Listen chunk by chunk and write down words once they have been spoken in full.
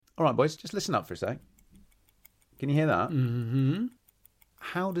All right, boys, just listen up for a sec. Can you hear that? Mm-hmm.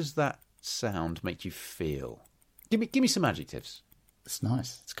 How does that sound make you feel? Give me some adjectives. It's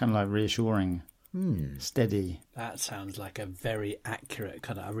nice. It's kind of like reassuring, steady. That sounds like a very accurate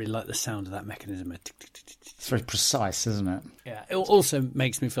kind of... I really like the sound of that mechanism. It's very precise, isn't it? Yeah, it also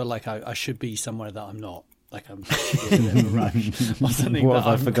makes me feel like I should be somewhere that I'm not. Like I'm in a bit of a rush or something. What that have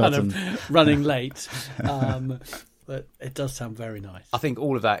I I'm forgotten? kind of running late. But it does sound very nice. I think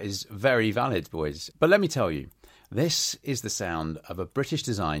all of that is very valid, boys. But let me tell you, this is the sound of a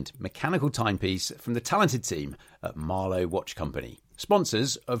British-designed mechanical timepiece from the talented team at Marlowe Watch Company,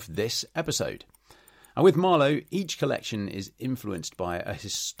 sponsors of this episode. And with Marlowe, each collection is influenced by a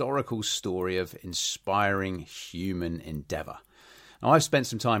historical story of inspiring human endeavour. Now, I've spent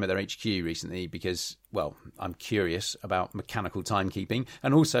some time at their HQ recently because, well, I'm curious about mechanical timekeeping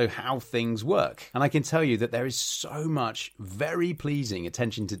and also how things work. And I can tell you that there is so much very pleasing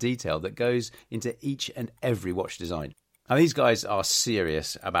attention to detail that goes into each and every watch design. Now, these guys are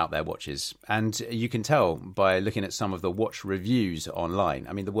serious about their watches, and you can tell by looking at some of the watch reviews online.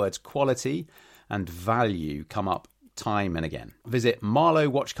 I mean, the words quality and value come up time and again. Visit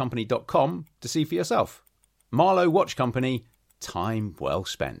marlowewatchcompany.com to see for yourself. Marlowe Watch Company, time well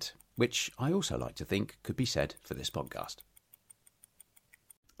spent, which I also like to think could be said for this podcast.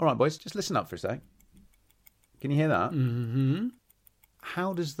 All right, boys, just listen up for a sec. Can you hear that? Mm-hmm.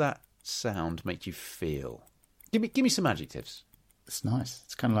 How does that sound make you feel? Give me some adjectives. It's nice.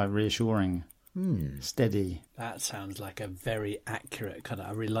 It's kind of like reassuring, steady. That sounds like a very accurate kind of...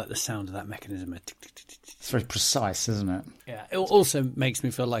 I really like the sound of that mechanism. It's very precise, isn't it? Yeah, it also makes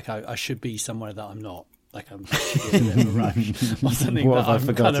me feel like I should be somewhere that I'm not. Like I'm in a bit of a rush or something. What that have I I'm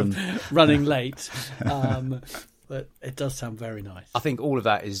forgotten? kind of running late. But it does sound very nice. I think all of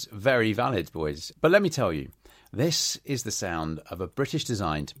that is very valid, boys. But let me tell you, this is the sound of a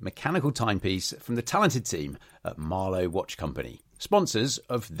British-designed mechanical timepiece from the talented team at Marlowe Watch Company, sponsors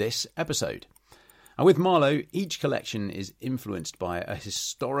of this episode. And with Marlowe, each collection is influenced by a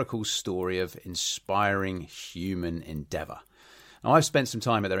historical story of inspiring human endeavour. Now, I've spent some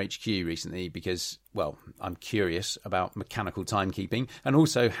time at their HQ recently because, well, I'm curious about mechanical timekeeping and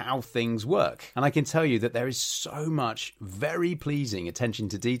also how things work. And I can tell you that there is so much very pleasing attention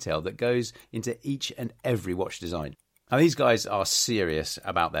to detail that goes into each and every watch design. Now, these guys are serious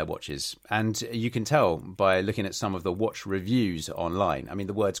about their watches, and you can tell by looking at some of the watch reviews online. I mean,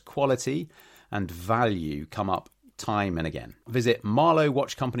 the words quality and value come up time and again. Visit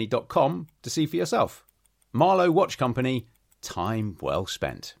marlowewatchcompany.com to see for yourself. Marlowe Watch Company, time well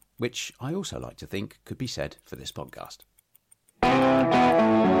spent, which I also like to think could be said for this podcast.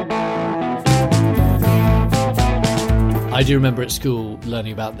 I do remember at school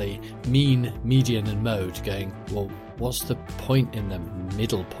learning about the mean, median and mode, going, well, what's the point in the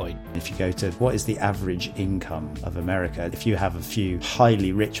middle point? If you go to what is the average income of America, if you have a few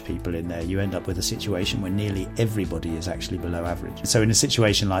highly rich people in there, you end up with a situation where nearly everybody is actually below average. So in a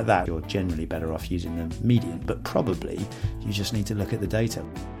situation like that, you're generally better off using the median, but probably you just need to look at the data.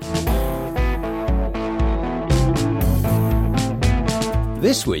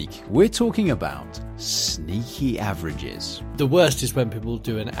 This week, we're talking about sneaky averages. The worst is when people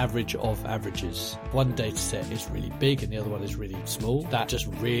do an average of averages. One data set is really big and the other one is really small. That just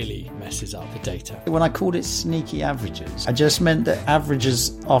really messes up the data. When I called it sneaky averages, I just meant that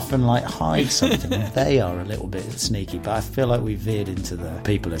averages often like hide something. They are a little bit sneaky, but I feel like we veered into the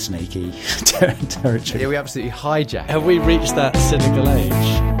people are sneaky territory. Yeah, we absolutely hijacked. Have we reached that cynical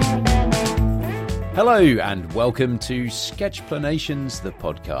age? Hello and welcome to Sketchplanations, the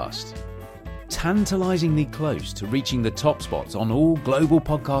podcast. Tantalisingly close to reaching the top spots on all global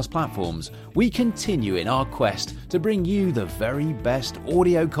podcast platforms, we continue in our quest to bring you the very best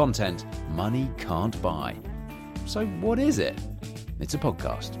audio content money can't buy. So what is it? It's a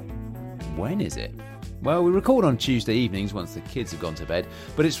podcast. When is it? Well, we record on Tuesday evenings once the kids have gone to bed,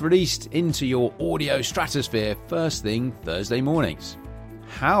 but it's released into your audio stratosphere first thing Thursday mornings.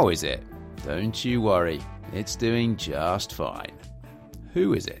 How is it? Don't you worry, it's doing just fine.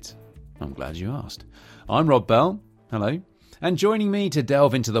 Who is it? I'm glad you asked. I'm Rob Bell. Hello. And joining me to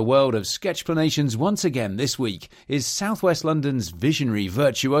delve into the world of Sketchplanations once again this week is South West London's visionary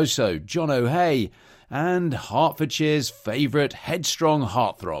virtuoso, John O'Hay, and Hertfordshire's favourite headstrong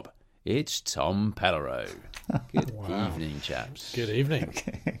heartthrob. It's Tom Pellerow. Good evening, chaps. Good evening.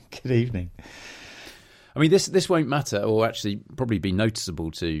 Good evening. I mean, this won't matter, or actually probably be noticeable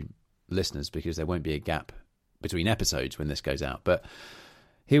to listeners because there won't be a gap between episodes when this goes out. But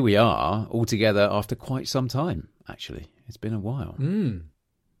here we are all together after quite some time, actually. It's been a while.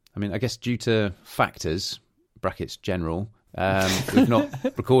 I mean, I guess due to factors, brackets general, We've not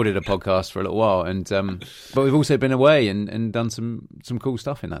recorded a podcast for a little while, and but we've also been away and done some cool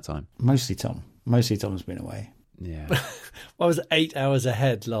stuff in that time. Mostly Tom's been away. Yeah. I was 8 hours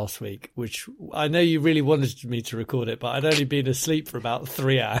ahead last week, which I know you really wanted me to record it, but I'd only been asleep for about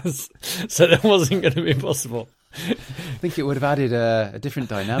 3 hours, so that wasn't going to be possible. I think it would have added a different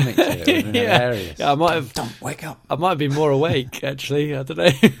dynamic to it. It would have been hilarious. Yeah, I might have. Don't wake up. I might have been more awake, actually. I don't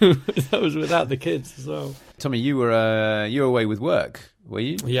know. That was without the kids as well. Tommy, you were away with work, were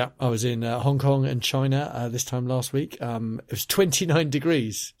you? Yeah, I was in Hong Kong and China this time last week. It was 29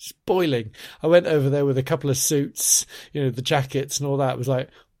 degrees. It's boiling. I went over there with a couple of suits, the jackets and all that. It was like,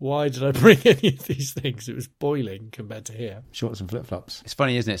 why did I bring any of these things? It was boiling compared to here. Shorts and flip-flops. It's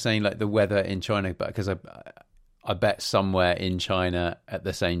funny, isn't it, saying like the weather in China, but because I bet somewhere in China at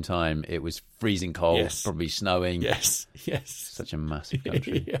the same time it was freezing cold, Yes. probably snowing. Yes. Such a massive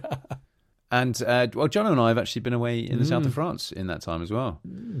country. Yeah. And, John and I have actually been away in the south of France in that time as well.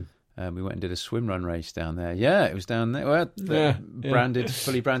 We went and did a swim run race down there. Yeah, it was down there. Well,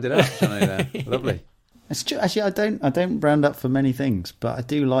 fully branded up. Jono there. Lovely. It's true. Actually, I don't brand up for many things, but I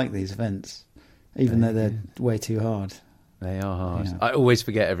do like these events, even though they're way too hard. They are hard. Yeah. I always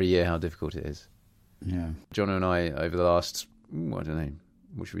forget every year how difficult it is. Yeah. Jono and I, over the last, I don't know,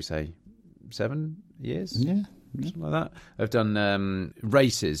 what should we say, 7 years? Yeah. Something like that. I've done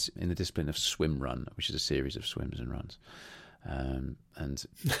races in the discipline of swim run, which is a series of swims and runs. And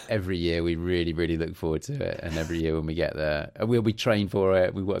every year we really, really look forward to it. And every year when we get there, we train for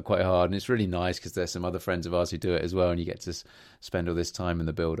it. We work quite hard, and it's really nice because there's some other friends of ours who do it as well, and you get to spend all this time in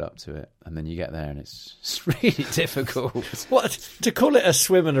the build up to it. And then you get there, and it's really difficult. What, to call it a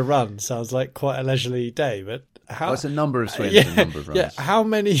swim and a run sounds like quite a leisurely day, but how? Well, it's a number of swims and a number of runs. Yeah,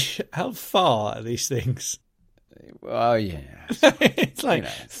 how far are these things? Oh, yeah. It's like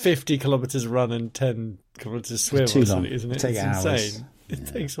 50 kilometres run and 10 kilometres swim, Too or something, long. isn't it? Take It's hours. insane. It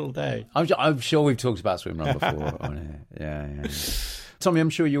takes all day. I'm sure we've talked about swim run before on here. Yeah. Tommy, I'm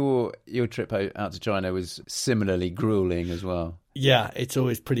sure your trip out to China was similarly grueling as well. Yeah, it's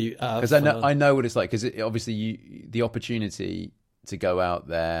always pretty. Because I know what it's like. Because obviously the opportunity to go out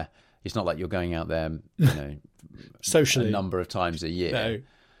there, it's not like you're going out there, socially a number of times a year. No.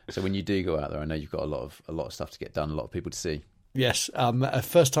 So when you do go out there, I know you've got a lot of stuff to get done, a lot of people to see. Yes,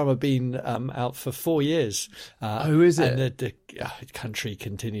 first time I've been out for 4 years. Who is it? And the country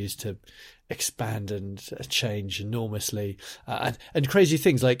continues to expand and change enormously. And crazy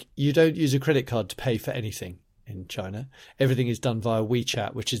things like you don't use a credit card to pay for anything in China. Everything is done via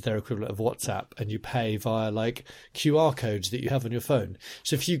WeChat, which is their equivalent of WhatsApp, and you pay via like QR codes that you have on your phone.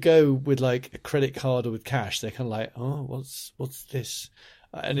 So if you go with like a credit card or with cash, they're kind of like, oh, what's this?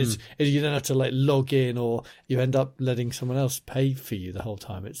 And you don't have to like log in, or you end up letting someone else pay for you the whole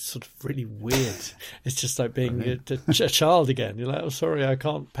time. It's sort of really weird. It's just like being a child again. You're like, oh, sorry, I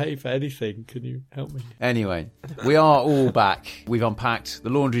can't pay for anything. Can you help me? Anyway, we are all back. We've unpacked. The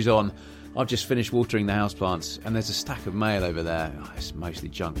laundry's on. I've just finished watering the houseplants, and there's a stack of mail over there. Oh, it's mostly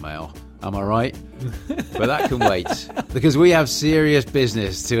junk mail. Am I right? But that can wait, because we have serious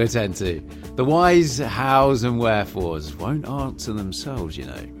business to attend to. The whys, hows, and wherefores won't answer themselves,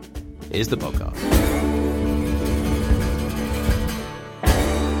 Here's the podcast.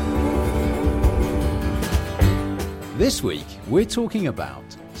 This week, we're talking about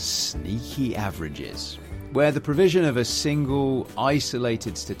sneaky averages, where the provision of a single,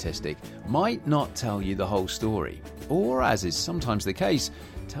 isolated statistic might not tell you the whole story, or, as is sometimes the case,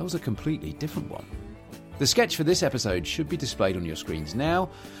 tells a completely different one. The sketch for this episode should be displayed on your screens now,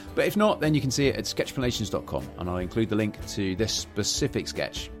 but if not, then you can see it at sketchplanations.com, and I'll include the link to this specific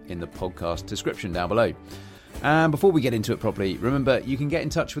sketch in the podcast description down below. And before we get into it properly, remember you can get in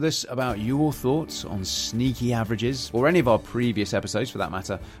touch with us about your thoughts on sneaky averages, or any of our previous episodes for that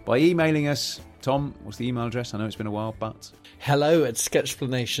matter, by emailing us. Tom, what's the email address? I know it's been a while, but...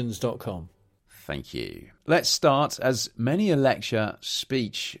 hello@sketchplanations.com. Thank you. Let's start, as many a lecture,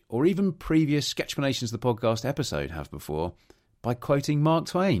 speech, or even previous Sketchplanations the podcast episode have before, by quoting Mark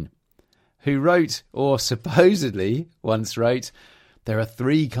Twain, who wrote, or supposedly once wrote, there are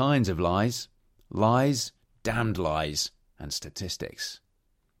 3 kinds of lies: lies, damned lies, and statistics.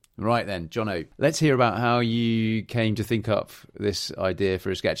 Right then, Jono, let's hear about how you came to think up this idea for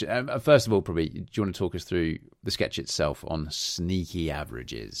a sketch. First of all, probably, do you want to talk us through the sketch itself on sneaky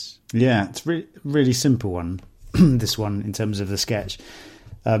averages? Yeah, it's a really simple one, this one, in terms of the sketch.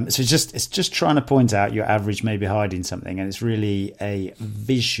 So it's just trying to point out your average may be hiding something, and it's really a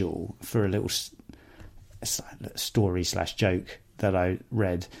visual for a little story/joke that I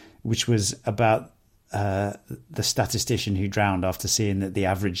read, which was about the statistician who drowned after seeing that the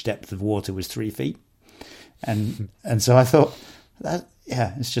average depth of water was 3 feet. And so I thought that,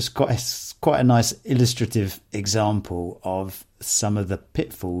 it's just quite a nice illustrative example of some of the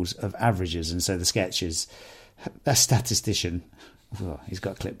pitfalls of averages. And so the sketch is a statistician. Well, he's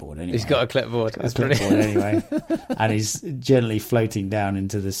got a clipboard anyway. He's got a clipboard. Anyway. And he's gently floating down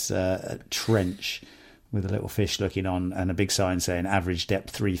into this trench with a little fish looking on and a big sign saying average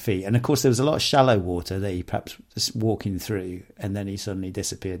depth 3 feet. And of course, there was a lot of shallow water that he perhaps was walking through, and then he suddenly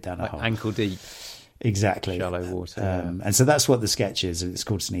disappeared down a hole. Ankle deep. Exactly. Shallow water. And so that's what the sketch is. It's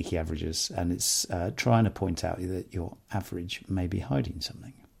called Sneaky Averages, and it's trying to point out that your average may be hiding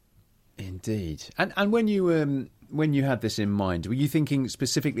something. Indeed. And when you had this in mind, were you thinking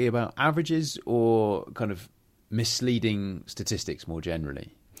specifically about averages or kind of misleading statistics more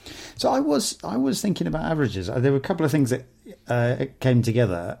generally? So I was thinking about averages. There were a couple of things that came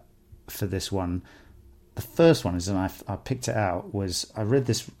together for this one. The first one is, and I picked it out, was I read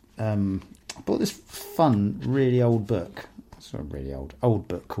this. I bought this fun, really old book. Sort of really old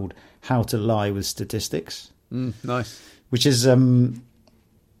book called How to Lie with Statistics. Nice. Which is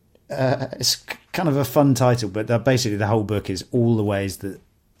it's kind of a fun title, but basically the whole book is all the ways that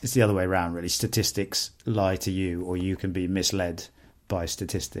it's the other way around. Really, statistics lie to you, or you can be misled by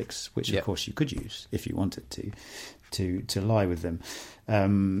statistics, which of course you could use if you wanted to lie with them.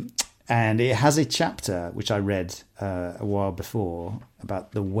 And it has a chapter which I read a while before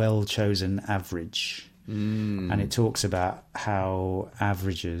about the well-chosen average. And it talks about how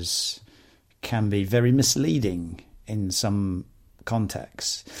averages can be very misleading in some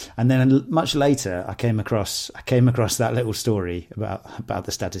contexts. And then much later I came across that little story about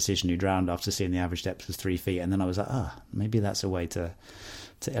the statistician who drowned after seeing the average depth was 3 feet, and then I was like, maybe that's a way to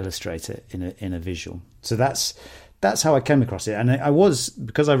illustrate it in a visual. So that's how I came across it. And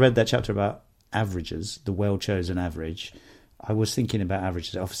because I read that chapter about averages, the well-chosen average, I was thinking about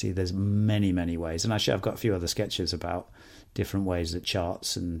averages. Obviously, there's many, many ways. And actually, I've got a few other sketches about different ways that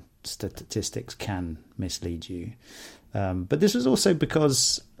charts and statistics can mislead you. But this was also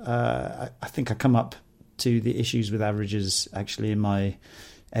because I think I come up to the issues with averages actually in my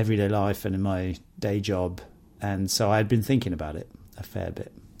everyday life and in my day job. And so I had been thinking about it a fair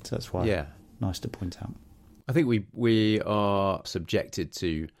bit. So that's why nice to point out. I think we are subjected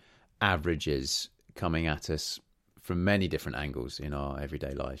to averages coming at us from many different angles in our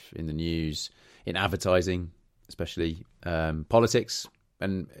everyday life, in the news, in advertising, especially politics,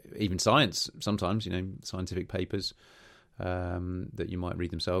 and even science. Sometimes, scientific papers that you might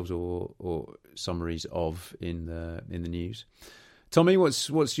read themselves or summaries of in the news. Tommy,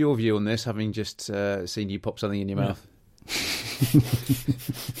 what's your view on this? Having just seen you pop something in your mouth.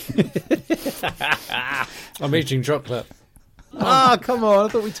 I'm eating chocolate. Come on. I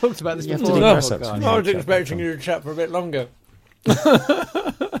thought we talked about this before. I was expecting you to chat for a bit longer.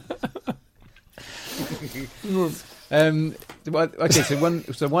 Okay,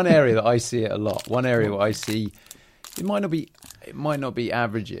 so one area that I see it a lot, one area where I see it might not be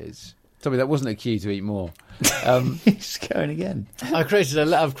averages. Tommy, that wasn't a cue to eat more. He's going again. I've created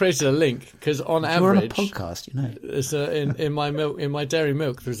a link because on average, you're on a podcast, It's in my milk, in my dairy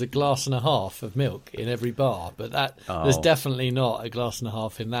milk, there's a glass and a half of milk in every bar, but there's definitely not a glass and a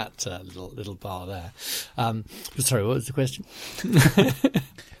half in that little bar there. Sorry, what was the question?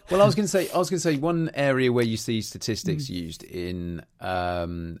 Well, I was going to say one area where you see statistics used in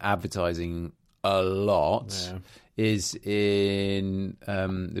advertising a lot is in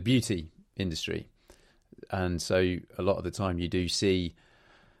the beauty industry. And so a lot of the time you do see,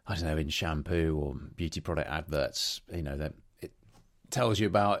 I don't know, in shampoo or beauty product adverts, that it tells you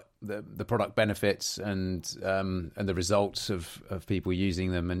about the product benefits and the results of people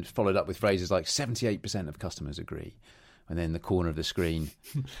using them, and followed up with phrases like 78% of customers agree. And then in the corner of the screen,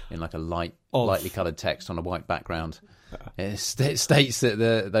 in like a lightly coloured text on a white background, it states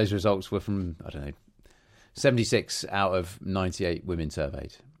that those results were from, I don't know, 76 out of 98 women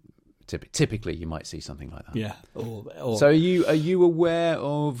surveyed. Typically, you might see something like that. Yeah. So, are you aware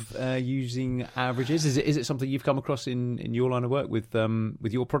of using averages? Is it something you've come across in your line of work with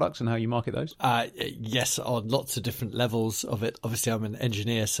your products and how you market those? Yes, on lots of different levels of it. Obviously, I'm an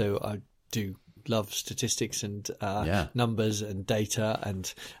engineer, so I do love statistics and numbers and data,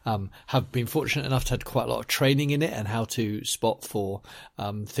 and have been fortunate enough to have quite a lot of training in it and how to spot for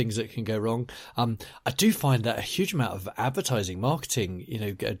things that can go wrong. I do find that a huge amount of advertising, marketing,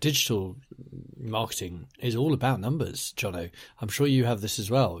 digital marketing is all about numbers, Jono. I'm sure you have this as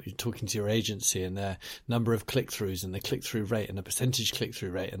well. You're talking to your agency and their number of click-throughs and the click-through rate and the percentage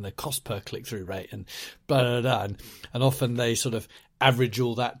click-through rate and the cost per click-through rate and blah, blah, blah. And often they sort of average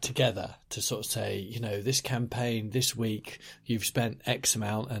all that together to sort of say, this campaign this week, you've spent X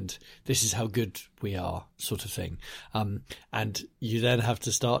amount and this is how good we are, sort of thing. And you then have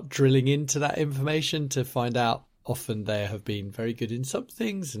to start drilling into that information to find out. Often they have been very good in some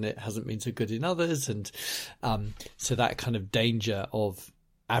things and it hasn't been so good in others. And so that kind of danger of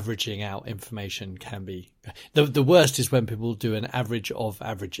averaging out information can be the worst is when people do an average of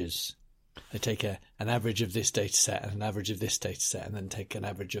averages. They take an average of this data set and an average of this data set and then take an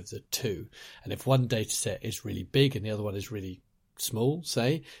average of the two. And if one data set is really big and the other one is really small,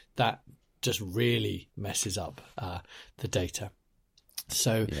 say, that just really messes up the data.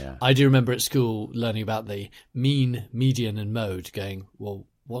 So I do remember at school learning about the mean, median and mode, going, well,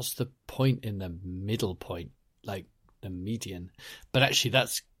 what's the point in the middle point, like the median? But actually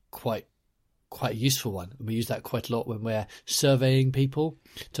that's quite a useful one. We use that quite a lot when we're surveying people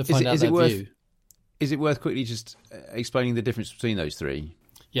to find out their view. Is it worth quickly just explaining the difference between those three?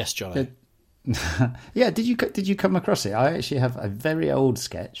 Yes, John. Yeah, did you come across it? I actually have a very old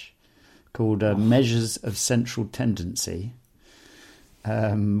sketch called Measures of Central Tendency,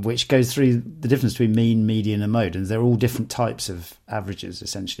 which goes through the difference between mean, median and mode. And they're all different types of averages,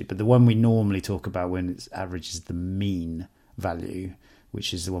 essentially. But the one we normally talk about when it's average is the mean value,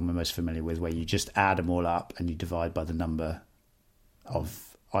 which is the one we're most familiar with, where you just add them all up and you divide by the number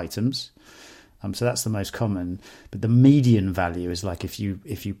of items. So that's the most common. But the median value is like if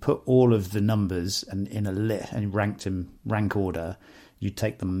you put all of the numbers and in a list and ranked them rank order, you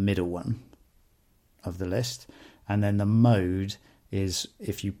take the middle one of the list. And then the mode is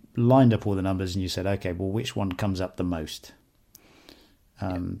if you lined up all the numbers and you said, okay, well, which one comes up the most?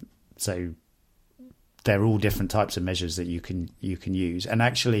 So they're all different types of measures that you can use. And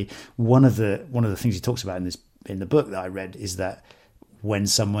actually, one of the things he talks about in the book that I read is that when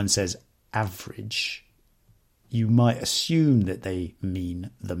someone says average, you might assume that they mean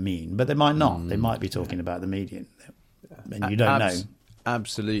the mean, but they might not. They might be talking about the median, and you don't know.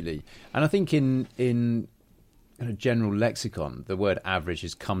 Absolutely. And I think in a general lexicon, the word average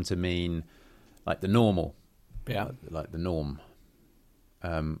has come to mean like the normal, like the norm,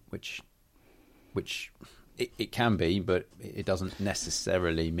 which it can be, but it doesn't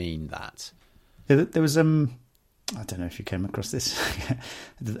necessarily mean that. Yeah, there was I don't know if you came across this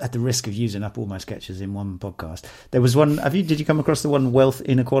at the risk of using up all my sketches in one podcast. There was one. Did you come across the one wealth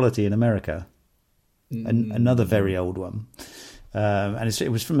inequality in America? Another very old one, and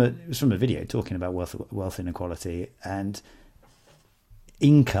it was from a video talking about wealth inequality and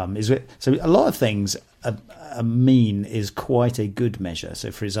income. So a lot of things. A mean is quite a good measure.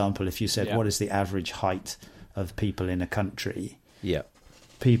 So, for example, if you said what is the average height of people in a country? Yeah.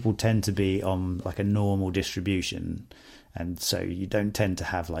 People tend to be on like a normal distribution, and so you don't tend to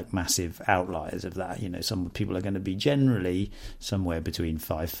have like massive outliers of that. Some people are going to be generally somewhere between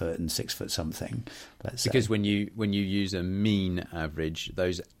 5 foot and 6 foot something. Let's say. Because when you use a mean average,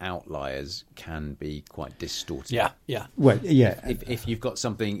 those outliers can be quite distorted. Yeah. Well, yeah. If you've got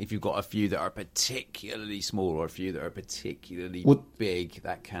a few that are particularly small or a few that are particularly big,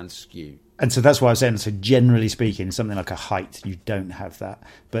 that can skew. And so that's why I was saying, so generally speaking, something like a height, you don't have that.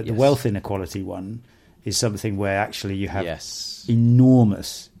 But the wealth inequality one is something where actually you have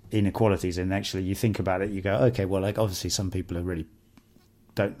enormous inequalities. And actually you think about it, you go, okay, well, like obviously some people are really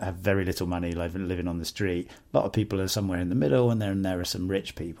don't have very little money living on the street. A lot of people are somewhere in the middle, and then there are some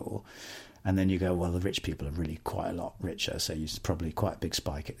rich people. And then you go, well, the rich people are really quite a lot richer. So it's probably quite a big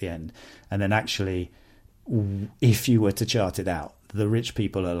spike at the end. And then actually, if you were to chart it out, the rich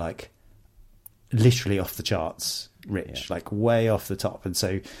people are like, literally off the charts rich, like way off the top. And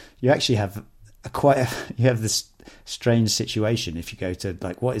so you actually have you have this strange situation if you go to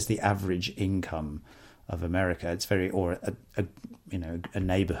like what is the average income of America. It's or a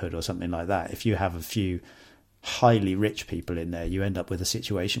neighborhood or something like that. If you have a few highly rich people in there, you end up with a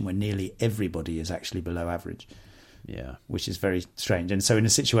situation where nearly everybody is actually below average. Yeah, which is very strange. And so in a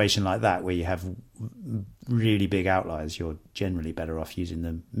situation like that where you have really big outliers, you're generally better off using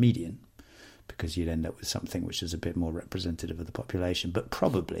the median, because you'd end up with something which is a bit more representative of the population. But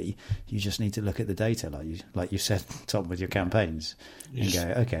probably you just need to look at the data, like you said, Tom, with your campaigns, and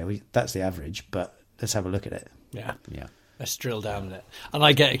go, okay, well, that's the average, but let's have a look at it. Yeah. Let's drill down on it. And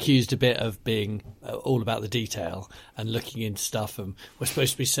I get accused a bit of being all about the detail and looking into stuff. And we're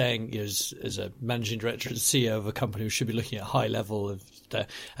supposed to be saying, as a managing director and CEO of a company, we should be looking at high level of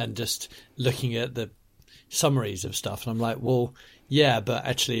and just looking at the summaries of stuff. And I'm like, well, yeah, but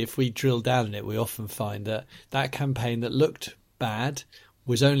actually, if we drill down in it, we often find that campaign that looked bad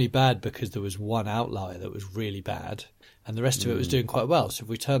was only bad because there was one outlier that was really bad. and the rest of it was doing quite well. So if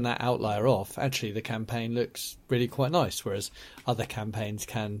we turn that outlier off, actually the campaign looks really quite nice, whereas other campaigns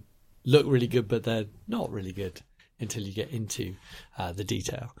can look really good, but they're not really good until you get into the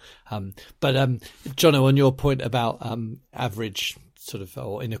detail. But Jono, on your point about average sort of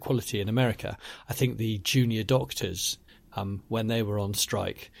or inequality in America, I think the junior doctors, when they were on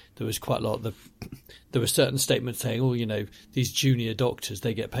strike, there was quite a lot of there were certain statements saying, oh, you know, these junior doctors,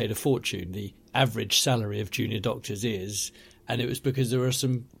 they get paid a fortune. The average salary of junior doctors is, and it was because there were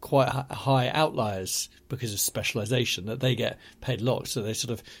some quite high outliers because of specialisation that they get paid a lot. So they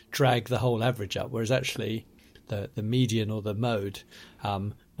sort of drag the whole average up, whereas actually the median or the mode,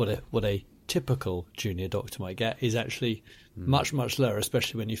 what a typical junior doctor might get is actually much, much lower,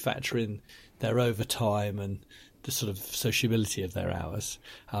 especially when you factor in their overtime and the sort of sociability of their hours.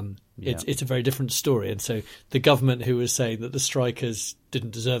 It's a very different story. And so the government who was saying that the strikers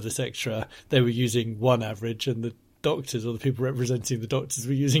didn't deserve this extra, they were using one average, and the doctors or the people representing the doctors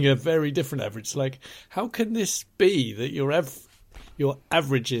were using a very different average. Like, how can this be that your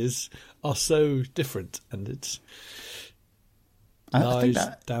averages are so different? And it's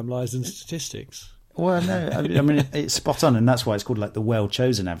damn lies and statistics. Well, no, I mean, it's spot on, and that's why it's called like the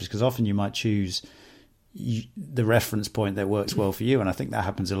well-chosen average, because often you might choose the reference point that works well for you, and I think that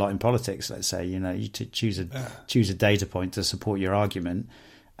happens a lot in politics. Let's say, you know, you choose a data point to support your argument,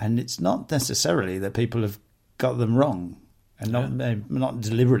 and it's not necessarily that people have got them wrong and not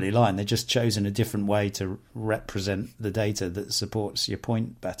deliberately lying. They've just chosen a different way to represent the data that supports your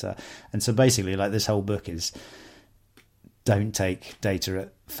point better. And so basically, like, this whole book is, don't take data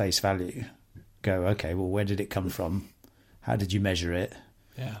at face value. Go, okay, well, where did it come from? How did you measure it?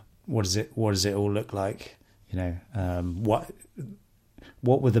 Yeah. What does it all look like? You know,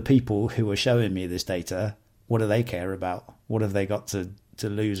 what were the people who were showing me this data? What do they care about? What have they got to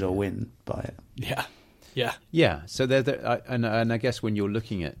lose or win by it? Yeah. So and I guess when you're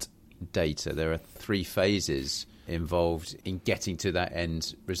looking at data, there are three phases involved in getting to that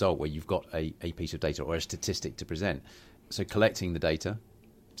end result where you've got a piece of data or a statistic to present. So collecting the data.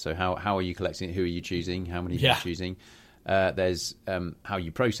 So how are you collecting it? Who are you choosing? How many are you choosing? There's how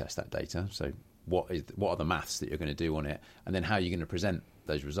you process that data. So what are the maths that you're going to do on it? And then how you're going to present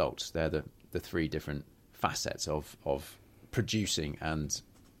those results. They're the three different facets of producing and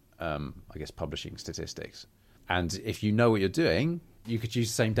I guess publishing statistics. And if you know what you're doing, you could use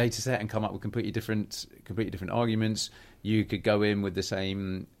the same data set and come up with completely different arguments. You could go in with the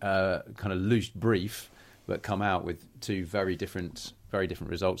same kind of loose brief, but come out with two very different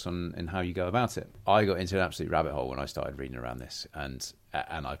results in how you go about it. I got into an absolute rabbit hole when I started reading around this, and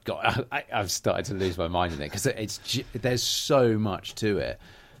I've started to lose my mind in it because there's so much to it,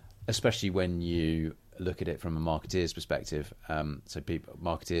 especially when you look at it from a marketeer's perspective. So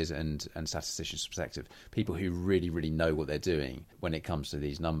marketeers and statisticians' perspective, people who really, really know what they're doing when it comes to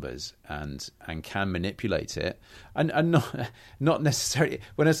these numbers and can manipulate it, and not necessarily.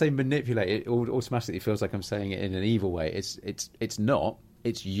 When I say manipulate, it automatically feels like I'm saying it in an evil way. It's not.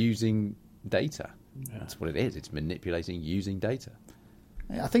 It's using data. Yeah. That's what it is. It's manipulating using data.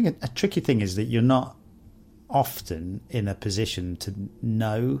 I think a tricky thing is that you're not often in a position to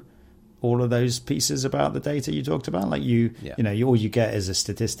know all of those pieces about the data you talked about. Like you know, all you get is a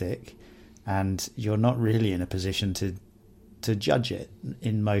statistic, and you're not really in a position to judge it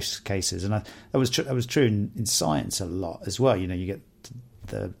in most cases. And that was true in science a lot as well. You know, you get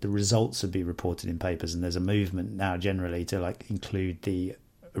the results would be reported in papers, and there's a movement now generally to like include the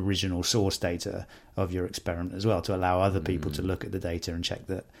original source data of your experiment as well, to allow other people to look at the data and check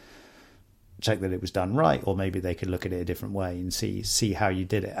that it was done right, or maybe they could look at it a different way and see how you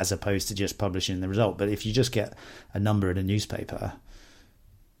did it, as opposed to just publishing the result. But if you just get a number in a newspaper,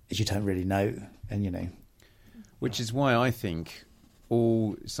 you don't really know, and you know. Which is why I think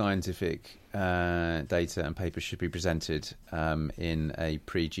all scientific data and papers should be presented in a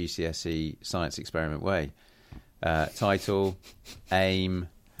pre-GCSE science experiment way. Title, aim,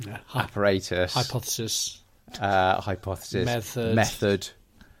 apparatus, hypothesis, method.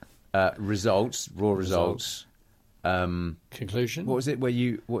 Results, raw results. Conclusion. What was it where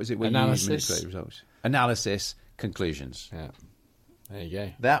you manipulate results? Analysis, conclusions. Yeah. There you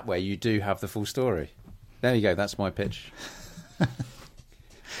go. That way you do have the full story. There you go. That's my pitch.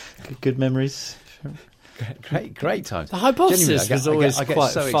 Good memories. Great time. The hypothesis was always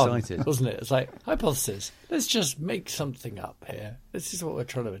quite so fun, excited, wasn't it? It's like, hypothesis. Let's just make something up here. This is what we're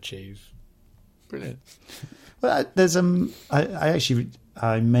trying to achieve. Brilliant. Well, there's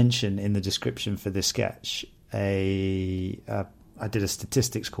I mention in the description for this sketch I did a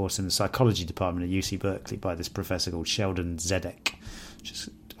statistics course in the psychology department at UC Berkeley by this professor called Sheldon Zedek, which is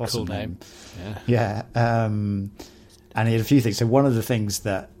an awesome cool name. Yeah. And he had a few things. So one of the things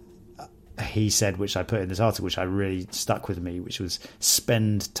that he said, which I put in this article, which I really stuck with me, which was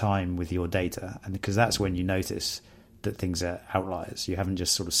spend time with your data. And because that's when you notice that things are outliers. You haven't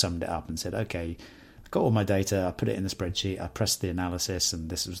just sort of summed it up and said, okay, I've got all my data, I put it in the spreadsheet, I pressed the analysis, and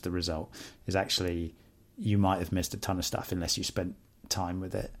this was the result. Is actually, you might have missed a ton of stuff unless you spent time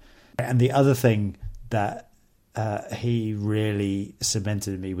with it. And the other thing that he really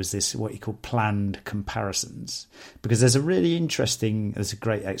cemented in me was this, what he called planned comparisons, because there's a great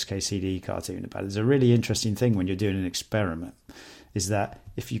XKCD cartoon about it. There's a really interesting thing when you're doing an experiment, is that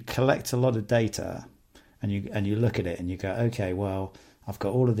if you collect a lot of data and you look at it and you go, okay, well, I've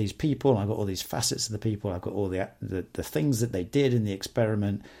got all of these people, I've got all these facets of the people, I've got all the things that they did in the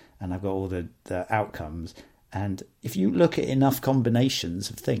experiment, and I've got all the outcomes. And if you look at enough combinations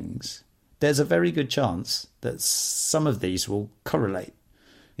of things, there's a very good chance that some of these will correlate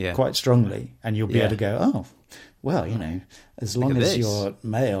quite strongly, and you'll be able to go, oh, well, as long as you're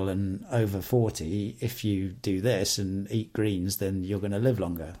male and over 40, if you do this and eat greens, then you're going to live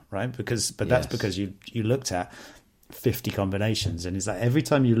longer, right? That's because you looked at 50 combinations, and it's like every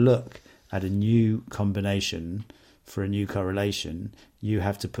time you look at a new combination for a new correlation, you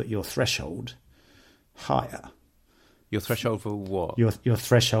have to put your threshold higher. Your threshold for what? Your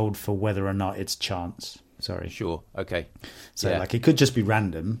threshold for whether or not it's chance. Sorry. Sure. Okay. So like it could just be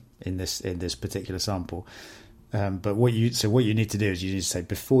random in this particular sample. But what you need to do is you need to say,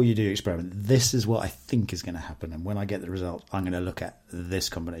 before you do your experiment, this is what I think is going to happen, and when I get the result, I'm going to look at this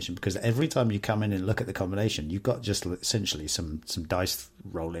combination, because every time you come in and look at the combination, you've got just essentially some dice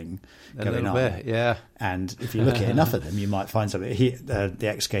rolling going on. Bit, yeah. And if you look at enough of them, you might find something. The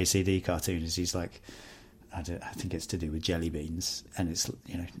XKCD cartoon he's like, I think it's to do with jelly beans, and it's,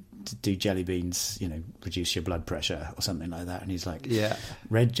 to do jelly beans, reduce your blood pressure or something like that. And he's like,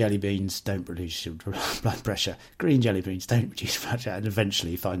 red jelly beans don't reduce your blood pressure, green jelly beans don't reduce blood pressure. And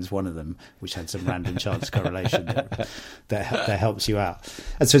eventually he finds one of them which had some random chance correlation that helps you out.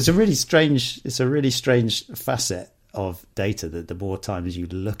 And so it's a really strange facet of data that the more times you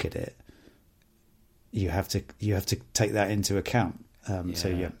look at it, you have to take that into account. So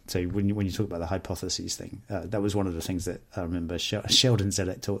when you talk about the hypotheses thing, that was one of the things that I remember Sheldon said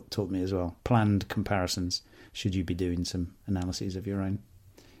it taught me as well. Planned comparisons, should you be doing some analyses of your own.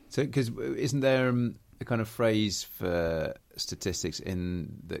 So, because isn't there a kind of phrase for statistics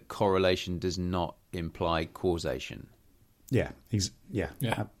in that correlation does not imply causation?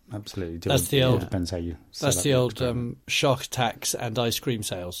 Absolutely. That's the old. Depends how you. That's the old shock tax and ice cream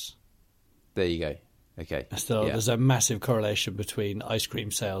sales. There you go. Okay. There's a massive correlation between ice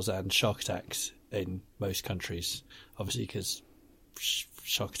cream sales and shock attacks in most countries, obviously, because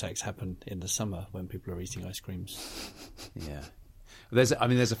shock attacks happen in the summer when people are eating ice creams. Yeah. There's a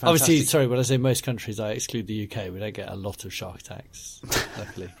fantastic... Obviously, sorry, when I say most countries, I exclude the UK. We don't get a lot of shock attacks,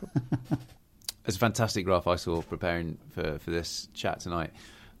 luckily. There's a fantastic graph I saw preparing for this chat tonight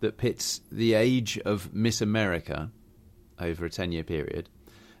that pits the age of Miss America over a 10-year period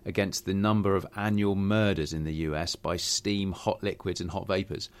against the number of annual murders in the US by steam, hot liquids and hot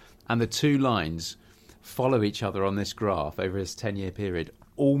vapours. And the two lines follow each other on this graph over this 10-year period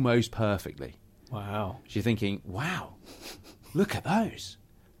almost perfectly. Wow. So you're thinking, wow, look at those.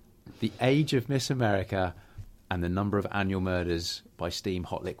 The age of Miss America and the number of annual murders by steam,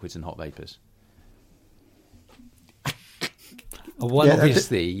 hot liquids and hot vapours.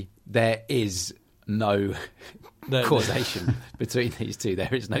 Obviously, there is no causation between these two.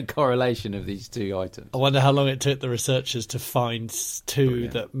 There is no correlation of these two items. I wonder how long it took the researchers to find two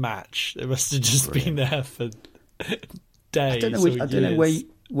that match. It must have just been there for days. I don't know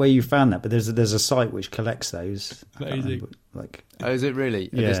where you found that, but there's a site which collects those. Amazing. Oh, is it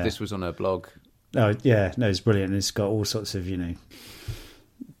really? Yeah. This was on a blog. Oh yeah, no, it's brilliant. It's got all sorts of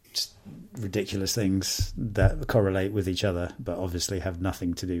just ridiculous things that correlate with each other, but obviously have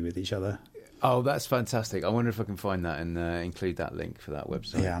nothing to do with each other. Oh, that's fantastic. I wonder if I can find that and include that link for that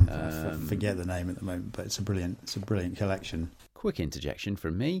website. Yeah, I forget the name at the moment, but it's a brilliant collection. Quick interjection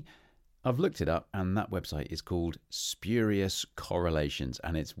from me. I've looked it up, and that website is called Spurious Correlations,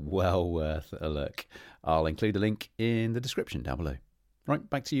 and it's well worth a look. I'll include a link in the description down below. Right,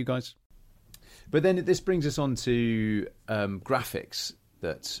 back to you guys. But then this brings us on to graphics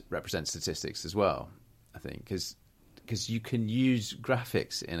that represent statistics as well, I think, because you can use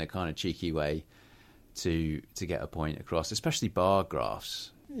graphics in a kind of cheeky way to get a point across, especially bar graphs.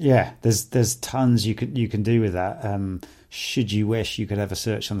 Yeah, there's tons you can do with that. Should you wish, you could have a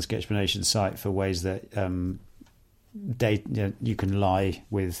search on the Sketchplanation site for ways that you can lie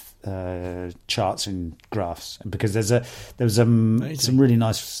with charts and graphs, because there was some really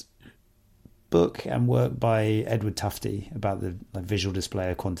nice book and work by Edward Tufte about the visual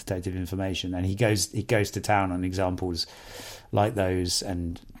display of quantitative information, and he goes to town on examples like those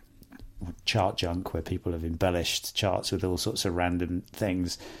and chart junk where people have embellished charts with all sorts of random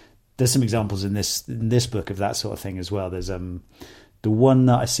things. There's some examples in this book of that sort of thing as well. There's the one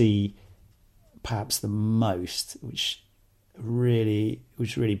that I see perhaps the most, which really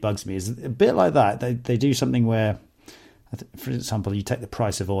bugs me, is a bit like that. They do something where, for example, you take the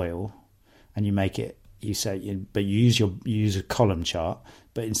price of oil and you make it. You use a column chart,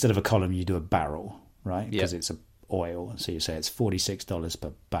 but instead of a column, you do a barrel, right? Because it's a oil. So you say it's $46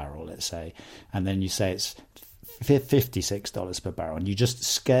 per barrel, let's say, and then you say it's $56 per barrel, and you just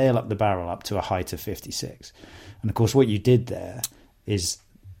scale up the barrel up to a height of 56. And of course, what you did there is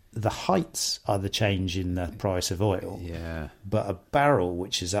the heights are the change in the price of oil. Yeah. But a barrel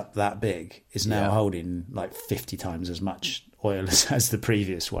which is up that big is now holding like 50 times as much oil as the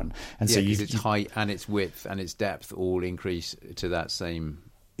previous one. And so its height and its width and its depth all increase to that same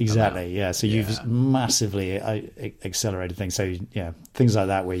exactly amount. Yeah, so you've massively accelerated things. So things like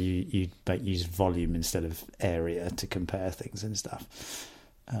that where you use volume instead of area to compare things and stuff.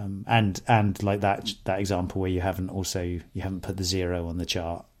 And like that example where you haven't put the zero on the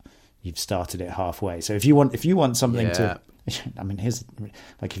chart, you've started it halfway. So if you want something to, I mean, here's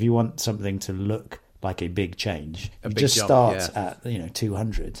like, if you want something to look like a big change, you just start at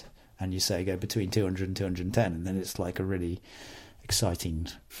 200, and you say go between 200 and 210, and then it's like a really exciting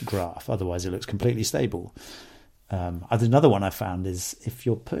graph. Otherwise, it looks completely stable. Another one I found is if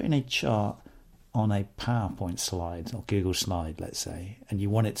you're putting a chart on a PowerPoint slide or Google slide, let's say, and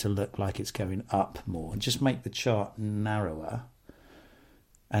you want it to look like it's going up more, just make the chart narrower,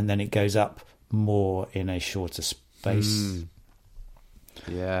 and then it goes up more in a shorter space.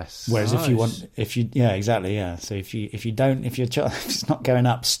 Yes. Whereas if your chart is not going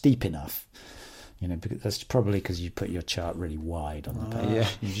up steep enough, because that's probably because you put your chart really wide on the page.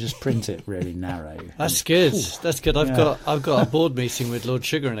 You just print it really narrow. That's good. That's good. I've got a board meeting with Lord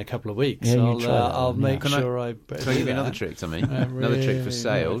Sugar in a couple of weeks. Yeah, I'll make sure I. Can I give you another trick, Tommy? Another trick for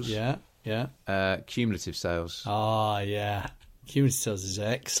sales. Yeah. Cumulative sales. Yeah. Cumulative sales is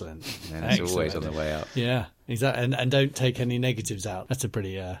excellent. And it's always on the way up. Yeah, exactly. And don't take any negatives out. That's a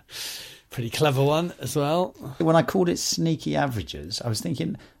pretty clever one as well. When I called it sneaky averages, I was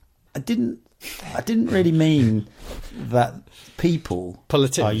thinking I didn't really mean that people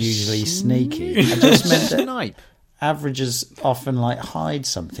are usually sneaky. I just meant that averages often like hide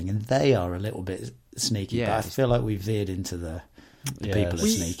something, and they are a little bit sneaky. Yeah. But I feel like we veered into the people are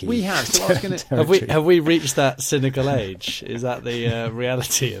sneaky. We have. So I was gonna, have we reached that cynical age? Is that the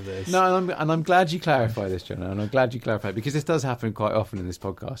reality of this? No, and I'm glad you clarify this, John, and I'm glad you clarify, because this does happen quite often in this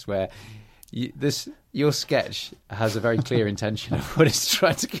podcast where your sketch has a very clear intention of what it's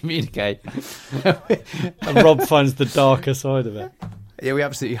trying to communicate. And Rob finds the darker side of it. Yeah, we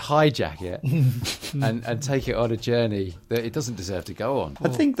absolutely hijack it and take it on a journey that it doesn't deserve to go on. I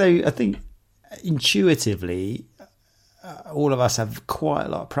think intuitively, all of us have quite a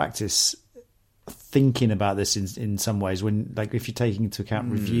lot of practice thinking about this in some ways. When, like, if you're taking into account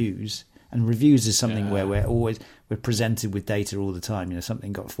reviews, and reviews is something where we're presented with data all the time.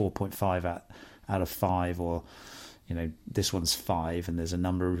 Something got 4.5 out of 5, or this one's 5, and there's a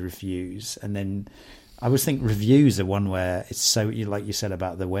number of reviews. And then I always think reviews are one where it's so, like you said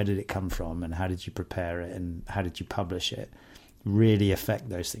about where did it come from and how did you prepare it and how did you publish it, really affect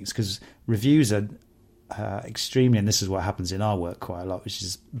those things, because reviews are extremely, and this is what happens in our work quite a lot, which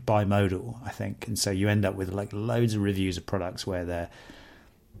is bimodal, I think. And so you end up with like loads of reviews of products where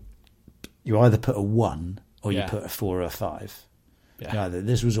you either put a 1 or you put a 4 or a 5. Yeah. Either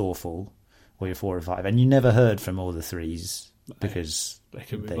this was awful or you're 4 or 5, and you never heard from all the 3s because they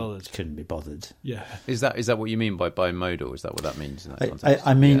couldn't be bothered. Yeah. Is that what you mean by bimodal? Is that what that means in that context?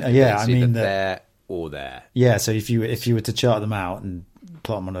 I mean that there or there. Yeah. So if you were to chart them out and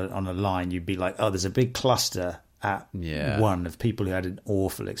plot them on a line, you'd be like, oh, there's a big cluster at 1 of people who had an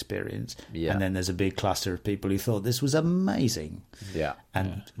awful experience, and then there's a big cluster of people who thought this was amazing.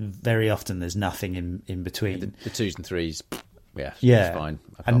 And very often there's nothing in between. The 2s and 3s. It's fine.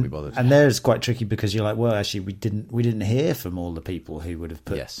 I can't be bothered. And there's quite tricky, because you're like, well, actually, we didn't hear from all the people who would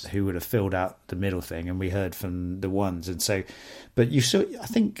have filled out the middle thing, and we heard from the ones. And so, but I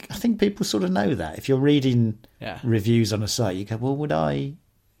think people sort of know that if you're reading reviews on a site, you go, well, would I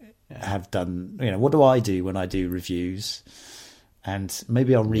have done? What do I do when I do reviews? And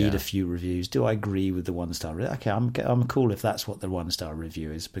maybe I'll read a few reviews. Do I agree with the 1-star? Okay, I'm cool if that's what the 1-star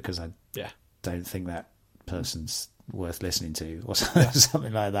review is, because I don't think that person's worth listening to, or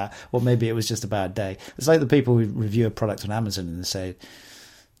something like that. Or maybe it was just a bad day. It's like the people who review a product on Amazon and they say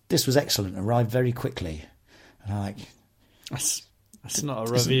this was excellent, arrived very quickly. And I'm like, that's not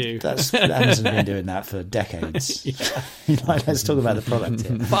a review. Amazon have been doing that for decades. Like, let's talk about the product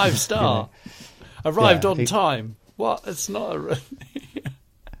here. 5-star. Arrived on time. What? It's not a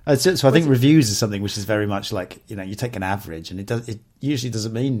So I think reviews is something which is very much like, you take an average, and it usually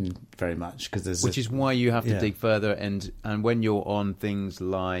doesn't mean very much, because which is why you have to dig further, and when you're on things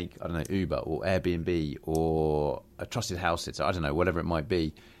like, I don't know, Uber or Airbnb or a trusted house sitter, I don't know, whatever it might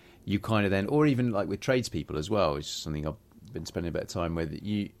be, you kind of then, or even like with tradespeople as well, which is something I've been spending a bit of time with,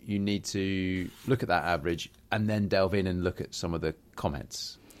 you need to look at that average and then delve in and look at some of the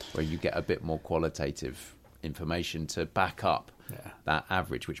comments where you get a bit more qualitative information to back up that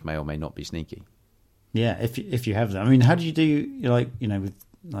average, which may or may not be sneaky. Yeah, if you have them. I mean, how do you do, with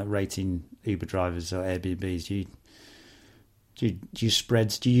like rating Uber drivers or Airbnbs? Do you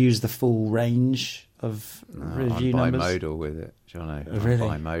spread? Do you use the full range of review numbers? I'm bimodal with it, Jono. Really?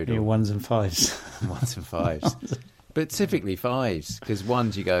 I'm bimodal. You're ones and fives. Ones and fives. But typically fives, because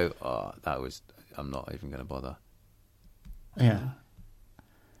ones you go, I'm not even going to bother. Yeah.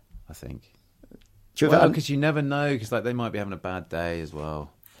 I think. Because you never know, because like they might be having a bad day as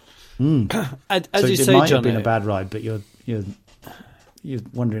well. As so you it say, might John, have been a bad ride, but you're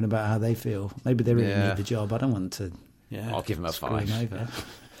wondering about how they feel. Maybe they really need the job. I don't want to. Yeah, I'll give them a 5.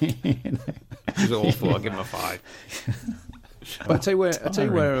 It was awful. I'll give them a 5. But I'll tell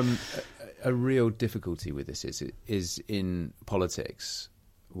you where a real difficulty with this is in politics,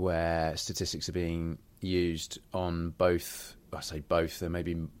 where statistics are being used on both. I say both. There may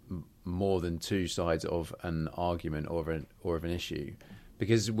be more than two sides of an argument or of an issue,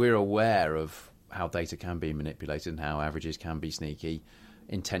 because we're aware of how data can be manipulated and how averages can be sneaky,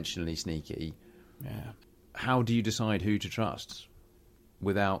 intentionally sneaky. Yeah. How do you decide who to trust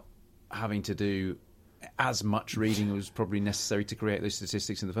without having to do as much reading as probably necessary to create those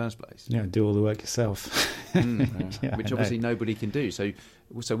statistics in the first place? Yeah, do all the work yourself. Which obviously nobody can do. So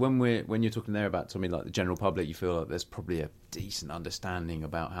when you're talking there about something like the general public, you feel like there's probably a decent understanding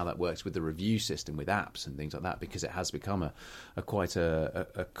about how that works with the review system, with apps and things like that, because it has become quite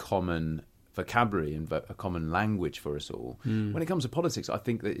a common vocabulary and a common language for us all. When it comes to politics, I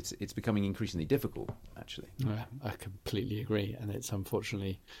think that it's becoming increasingly difficult, actually. Yeah, I completely agree, and it's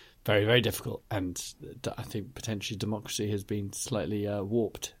unfortunately very, very difficult, and I think potentially democracy has been slightly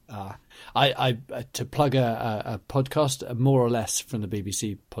warped. I to plug a podcast, more or less, from the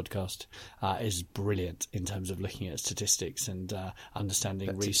BBC podcast, is brilliant in terms of looking at statistics and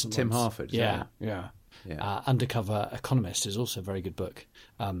understanding recent Tim ones. Harford. Yeah. Undercover Economist is also a very good book.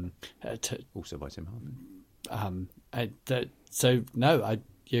 Also by Tim Harford.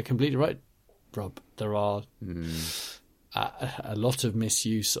 You're completely right, Rob. There are a lot of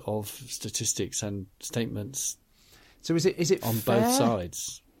misuse of statistics and statements. So is it on fair? Both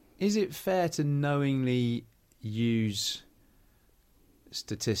sides? Is it fair to knowingly use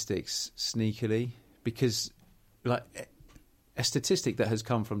statistics sneakily? Because like a statistic that has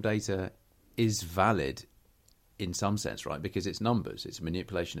come from data is valid in some sense, right? Because it's numbers, it's a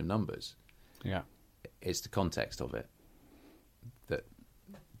manipulation of numbers. Yeah, it's the context of it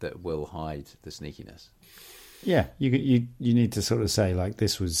that will hide the sneakiness. Yeah, you need to sort of say like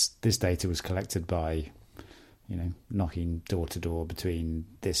this data was collected by, knocking door to door between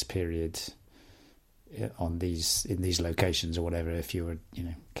this period in these locations or whatever. If you were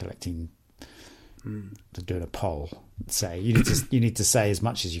collecting, doing a poll, say you need to say as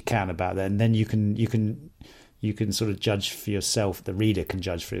much as you can about that, and then you can sort of judge for yourself. The reader can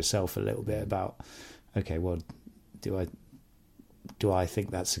judge for yourself a little bit about, okay, well, do I think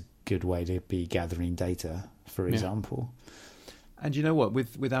that's a good way to be gathering data, for example? And you know what,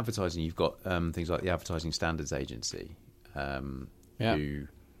 with advertising, you've got things like the Advertising Standards Agency, who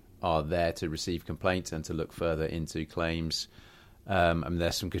are there to receive complaints and to look further into claims.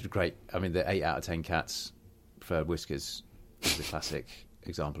 There's some great. I mean, the 8 out of 10 cats prefer whiskers is a classic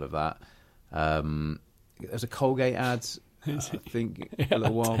example of that. There's a Colgate ad, I think, a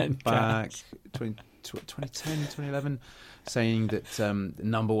little while back, 2010, 2011, saying that the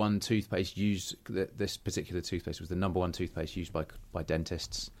number one toothpaste used, this particular toothpaste was the number one toothpaste used by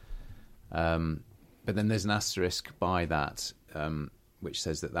dentists. But then there's an asterisk by that, which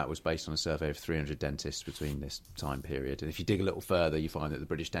says that was based on a survey of 300 dentists between this time period. And if you dig a little further, you find that the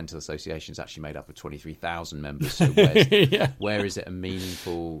British Dental Association is actually made up of 23,000 members. So where is it a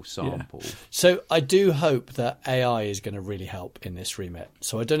meaningful sample? Yeah. So I do hope that AI is going to really help in this remit.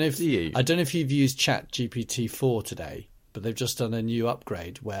 So I don't know if you've used ChatGPT-4 today, but they've just done a new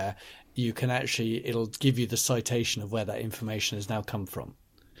upgrade where you can it'll give you the citation of where that information has now come from.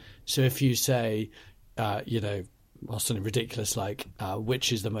 So if you say, well, something ridiculous like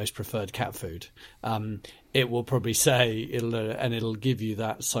which is the most preferred cat food, it will probably say it'll give you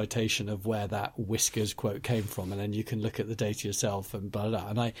that citation of where that Whiskers quote came from, and then you can look at the data yourself and blah blah.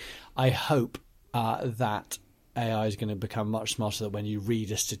 And I hope that AI is going to become much smarter, that when you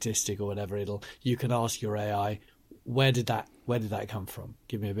read a statistic or whatever, you can ask your AI, where did that come from?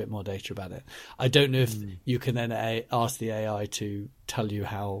 Give me a bit more data about it. I don't know if you can then ask the AI to tell you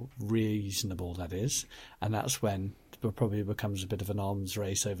how reasonable that is, and that's when it probably becomes a bit of an arms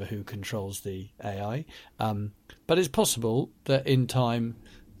race over who controls the AI. But it's possible that in time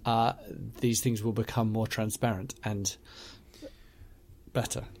these things will become more transparent and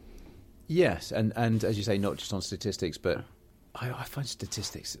better. Yes, and as you say, not just on statistics, but I find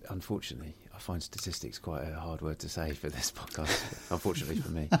statistics, unfortunately, quite a hard word to say for this podcast, unfortunately for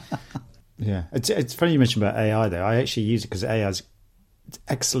me. Yeah, it's funny you mentioned about AI, though. I actually use it because AI is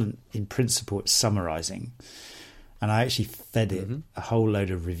excellent in principle at summarising. And I actually fed it a whole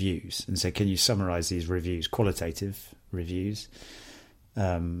load of reviews and said, can you summarise these reviews, qualitative reviews,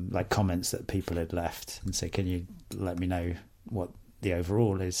 like comments that people had left, and say, can you let me know what the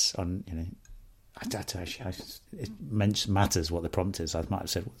overall is on, it matters what the prompt is. I might have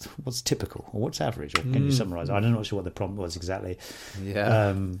said, what's typical or what's average, or can you summarise? I'm not sure what the prompt was exactly.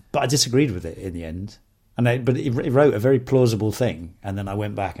 Yeah. But I disagreed with it in the end. But it wrote a very plausible thing. And then I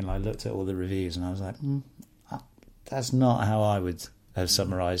went back and I looked at all the reviews and I was like, that's not how I would have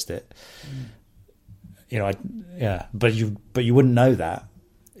summarised it. But you wouldn't know that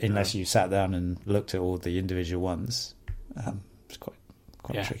unless you sat down and looked at all the individual ones. It's quite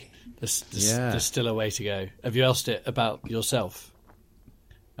tricky. There's still a way to go. Have you asked it about yourself?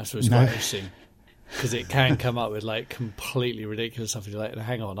 That's what's quite interesting, because it can come up with like completely ridiculous stuff. You're like,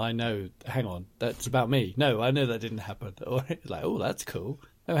 hang on, that's about me. No, I know that didn't happen. Or it's like, oh, that's cool.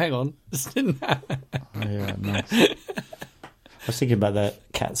 Oh, hang on, this didn't happen. Oh, yeah, nice. I was thinking about the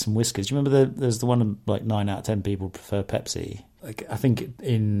cats and whiskers. Do you remember there's the one like 9 out of 10 people prefer Pepsi? Like, I think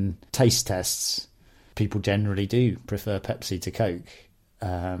in taste tests, people generally do prefer Pepsi to Coke.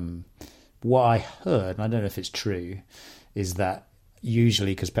 What I heard, and I don't know if it's true, is that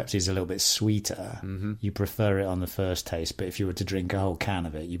usually because Pepsi is a little bit sweeter, you prefer it on the first taste. But if you were to drink a whole can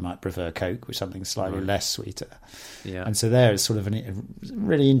of it, you might prefer Coke, with something slightly less sweeter. Yeah. And so there it's sort of a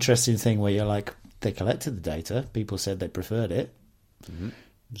really interesting thing where you're like, they collected the data. People said they preferred it.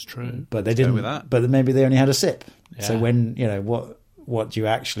 It's true, but they didn't. But maybe they only had a sip. Yeah. So when what do you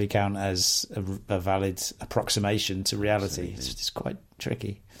actually count as a valid approximation to reality? It's just quite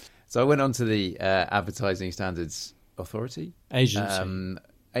tricky. So I went on to the Advertising Standards Authority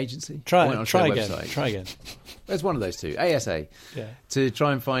agency. Try again. There's one of those two, ASA, to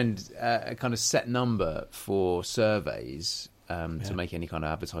try and find a kind of set number for surveys to make any kind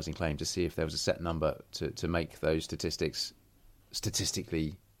of advertising claim, to see if there was a set number to make those statistics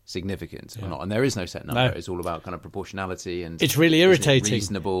statistically significant or not. And there is no set number. It's all about kind of proportionality, and it's really irritating.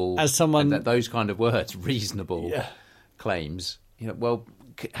 Reasonable, as someone, and those kind of words, reasonable claims. Well,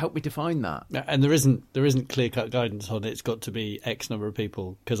 help me define that. And there isn't clear-cut guidance on it's got to be X number of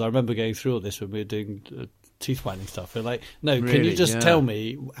people. Because I remember going through all this when we were doing teeth whitening stuff. We're like, no, really? Can you just tell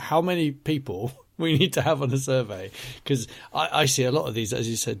me how many people we need to have on a survey? Because I see a lot of these, as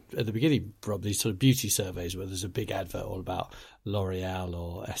you said at the beginning, Rob, these sort of beauty surveys where there's a big advert all about L'Oreal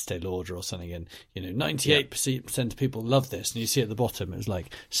or Estee Lauder or something, and 98% of people love this, and you see at the bottom it's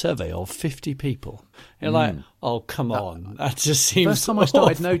like survey of 50 people. You're like, oh, come on, that just seems first time I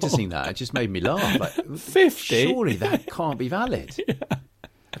started noticing that, it just made me laugh. Like, 50? Surely that can't be valid.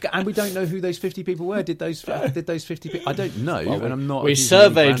 Okay, and we don't know who those 50 people were. Did those 50 people? I don't know, and I'm not. We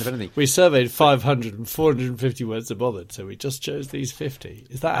surveyed 500 and 450 weren't so bothered, so we just chose these 50.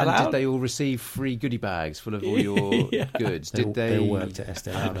 Is that allowed? Did they all receive free goodie bags full of all your goods? Did they all worked at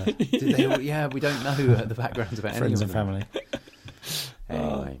Estee Lauder? Did they all? Yeah, we don't know the backgrounds about friends any of and them. family.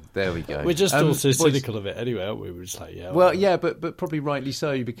 Anyway, there we go. We're just also cynical of it anyway, aren't we? We're just like, but probably rightly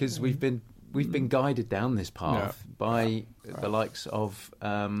so, because we've been guided down this path by the likes of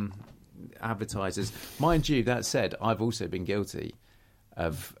advertisers. Mind you, that said, I've also been guilty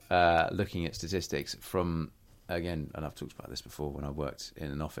of looking at statistics from, again, and I've talked about this before, when I worked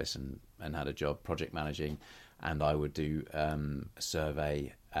in an office and had a job project managing, and I would do a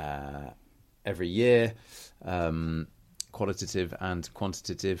survey every year, qualitative and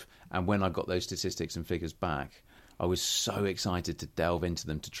quantitative, and when I got those statistics and figures back, I was so excited to delve into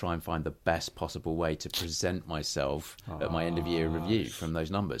them to try and find the best possible way to present myself at my end of year review from those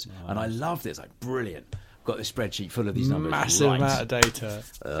numbers. And I loved it. It's like, brilliant. got this spreadsheet full of these numbers. Massive Right. amount of data.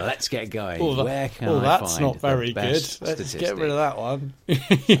 Let's get going. Oh, Where can I that's find not very the good. best Let's statistic? get rid of that one.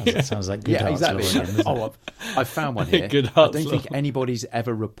 Sounds like good Yeah, arts exactly. law again, doesn't Oh, it? I found one here. Good I arts don't think law. anybody's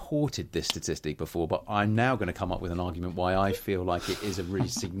ever reported this statistic before, but I'm now going to come up with an argument why I feel like it is a really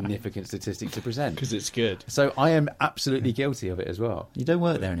significant statistic to present. Because it's good. So I am absolutely guilty of it as well. You don't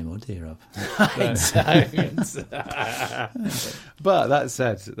work there anymore, do you, Rob? But that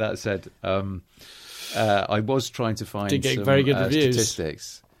said, I was trying to find Did get some very good reviews.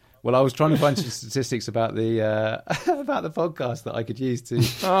 statistics. Well, I was trying to find some statistics about the about the podcast that I could use to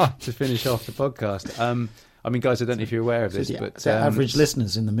finish off the podcast. I mean, guys, I don't know if you're aware of this, but It's average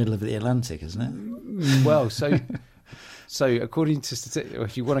listeners in the middle of the Atlantic, isn't it? well, so according to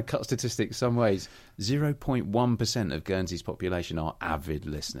if you want to cut statistics some ways, 0.1% of Guernsey's population are avid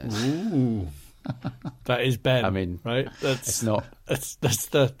listeners. Ooh. That is Ben. I mean, right? it's not. That's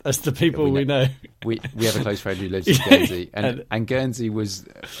the people we know. We have a close friend who lives in Guernsey, and Guernsey was,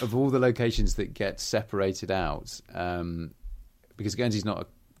 of all the locations that get separated out, because Guernsey's not a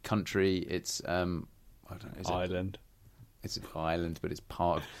country, it's I don't know, Island. It's an island, but it's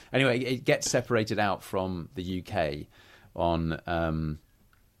part of. Anyway, it gets separated out from the UK on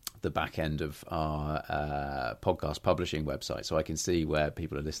the back end of our podcast publishing website, so I can see where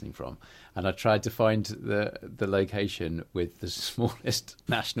people are listening from. And I tried to find the location with the smallest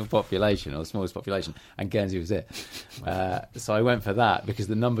national population, or the smallest population, and Guernsey was it. So I went for that because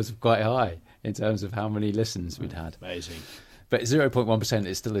the numbers were quite high in terms of how many listens we'd had. Amazing. But 0.1%,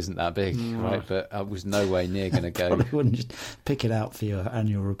 it still isn't that big, right? But I was no way near going to go. Probably wouldn't just pick it out for your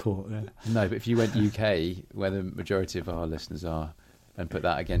annual report. Yeah. No, but if you went UK, where the majority of our listeners are, and put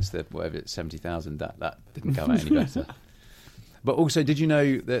that against the whatever it's 70,000, that didn't come out any better. But also, did you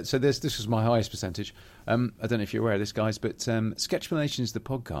know that? So this was my highest percentage. I don't know if you're aware of this, guys, but Sketchplanations, the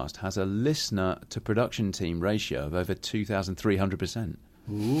podcast, has a listener to production team ratio of over 2,300%.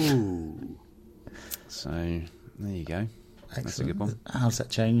 Ooh. So there you go. Excellent. That's a good one. How's that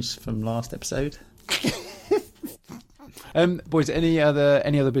changed from last episode? Boys, any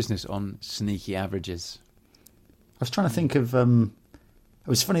other business on sneaky averages? I was trying to think of. It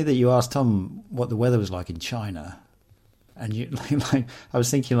was funny that you asked Tom what the weather was like in China, and you like I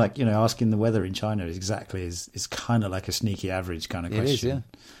was thinking asking the weather in China is exactly is kind of like a sneaky average kind of It is, question.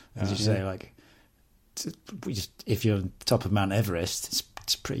 yeah. As you say, like if you're on top of Mount Everest,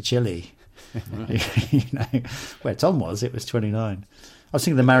 it's pretty chilly. Where Tom was, it was 29. I was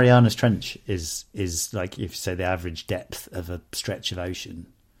thinking the Marianas Trench is like, if you say the average depth of a stretch of ocean.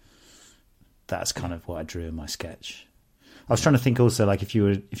 That's kind of what I drew in my sketch. I was trying to think also, like if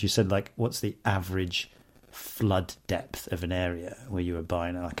you said like what's the average flood depth of an area where you were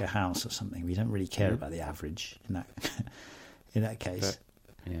buying like a house or something. We don't really care about the average in that case.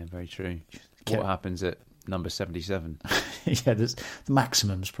 But, yeah, very true. Okay. What happens at number 77? Yeah, the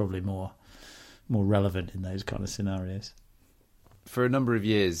maximum's probably more relevant in those kind of scenarios. For a number of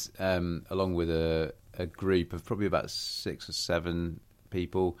years, along with a group of probably about 6 or 7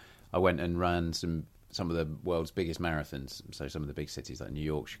 people, I went and ran some of the world's biggest marathons. So some of the big cities like New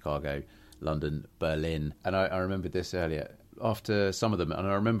York, Chicago, London, Berlin. And I remembered this earlier. After some of them, and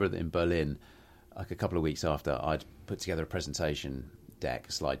I remember that in Berlin, like a couple of weeks after, I'd put together a presentation deck,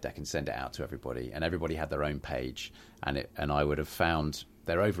 a slide deck, and send it out to everybody. And everybody had their own page. And I would have found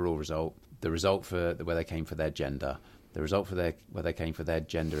their overall result, the result for where they came for their gender, the result for where they came for their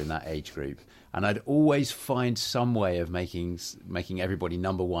gender in that age group, and I'd always find some way of making everybody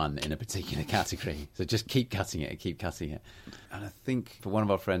number one in a particular category. So just keep cutting it. And I think for one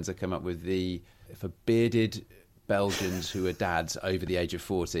of our friends, I came up with for bearded Belgians who are dads over the age of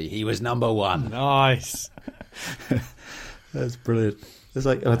 40, he was number one. Nice. That's brilliant. It's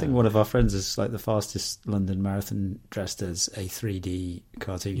like, I think one of our friends is like the fastest London marathon dressed as a 3D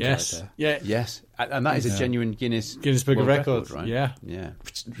cartoon character. Yeah. Yes, and that is a genuine Guinness Book of World Records, right? Yeah.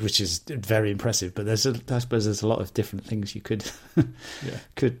 Which is very impressive. But I suppose there's a lot of different things you could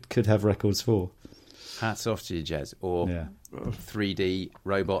could have records for. Hats off to you, Jez, or 3D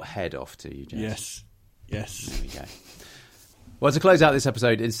robot head off to you, Jez. Yes. There we go. Well, to close out this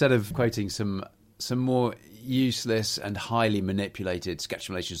episode, instead of quoting some more useless and highly manipulated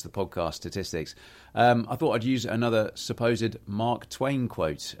Sketchplanations, the podcast statistics, I thought I'd use another supposed Mark Twain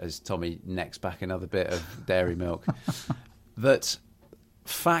quote as Tommy necks back another bit of dairy milk. That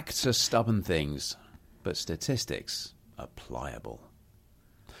facts are stubborn things, but statistics are pliable.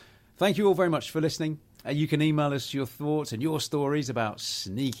 Thank you all very much for listening. You can email us your thoughts and your stories about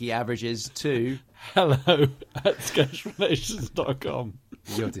sneaky averages to hello@sketchplanations.com.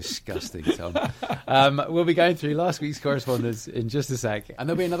 You're disgusting, Tom. We'll be going through last week's correspondence in just a sec, and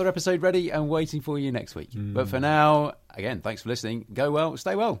there'll be another episode ready and waiting for you next week. But for now, again, thanks for listening. Go well,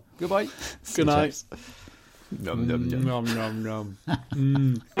 stay well. Goodbye. Good night. Nom, nom, nom. Nom, nom,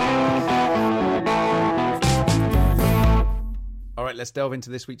 nom. All right, let's delve into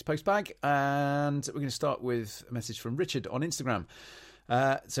this week's postbag, and we're going to start with a message from Richard on Instagram.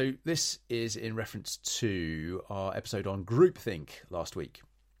 So this is in reference to our episode on groupthink last week.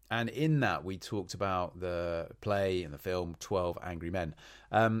 And in that, we talked about the play and the film 12 Angry Men.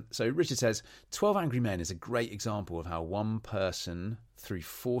 So Richard says, 12 Angry Men is a great example of how one person, through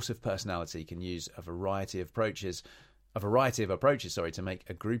force of personality, can use a variety of approaches, to make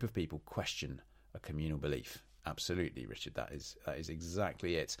a group of people question a communal belief. Absolutely, Richard. That is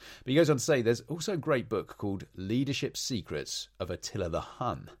exactly it. But he goes on to say there's also a great book called Leadership Secrets of Attila the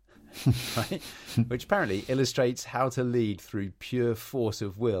Hun, right? Which apparently illustrates how to lead through pure force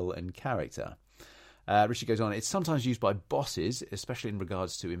of will and character. Richard goes on, it's sometimes used by bosses, especially in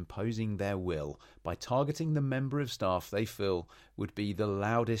regards to imposing their will by targeting the member of staff they feel would be the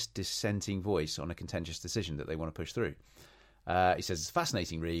loudest dissenting voice on a contentious decision that they want to push through. He says it's a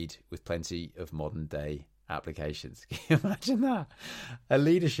fascinating read with plenty of modern day applications. Can you imagine that? A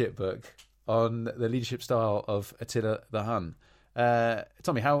leadership book on the leadership style of Attila the Hun.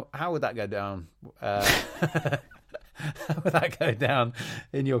 Tommy, how would that go down? How would that go down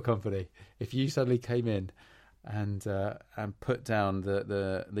in your company if you suddenly came in and put down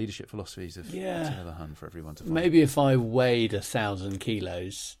the leadership philosophies of Attila the Hun for everyone to follow? Maybe if I weighed 1,000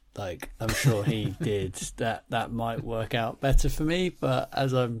 kilos, like I'm sure he did, that might work out better for me. But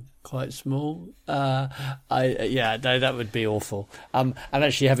as I'm quite small, that would be awful. And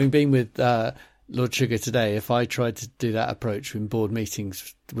actually, having been with Lord Sugar today, if I tried to do that approach in board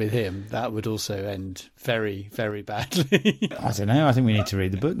meetings with him, that would also end very, very badly. I don't know. I think we need to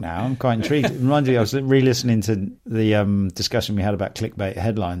read the book now. I'm quite intrigued. It reminds me, I was re-listening to the discussion we had about clickbait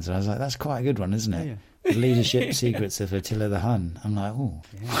headlines, and I was like, that's quite a good one, isn't it? Yeah. The leadership secrets of Attila the Hun. I'm like,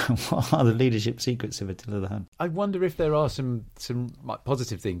 what are the leadership secrets of Attila the Hun? I wonder if there are some like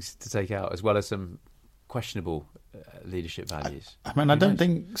positive things to take out as well as some questionable leadership values. I mean, I don't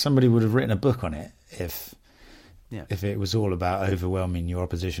think somebody would have written a book on it if it was all about overwhelming your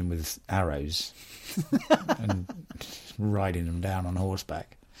opposition with arrows and riding them down on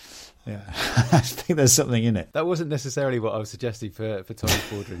horseback. Yeah, I think there's something in it. That wasn't necessarily what I was suggesting for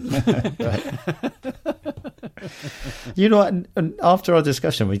Tommy's boardroom. You know what? And after our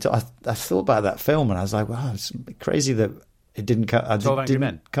discussion, I thought about that film, and I was like, wow, it's crazy that it didn't come. 12 Angry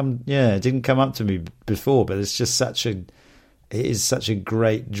Men. It didn't come up to me before, but it's just it is such a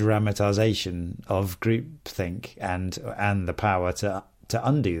great dramatization of groupthink and the power to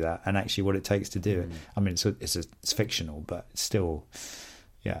undo that, and actually what it takes to do it. I mean, it's fictional, but it's still.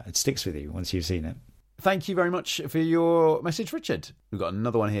 Yeah, it sticks with you once you've seen it. Thank you very much for your message, Richard. We've got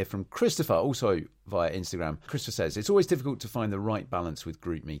another one here from Christopher, also via Instagram. Christopher says, it's always difficult to find the right balance with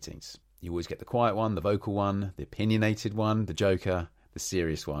group meetings. You always get the quiet one, the vocal one, the opinionated one, the joker, the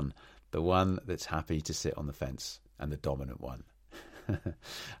serious one, the one that's happy to sit on the fence, and the dominant one.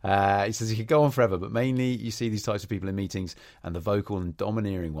 He says, you could go on forever, but mainly you see these types of people in meetings, and the vocal and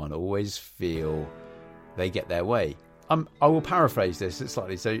domineering one always feel they get their way. I will paraphrase this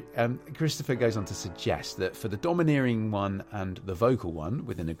slightly. So Christopher goes on to suggest that for the domineering one and the vocal one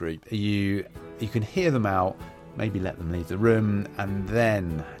within a group, you can hear them out, maybe let them leave the room, and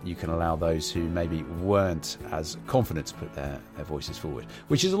then you can allow those who maybe weren't as confident to put their voices forward,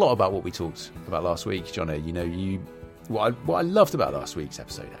 which is a lot about what we talked about last week, Johnny. You know, what I loved about last week's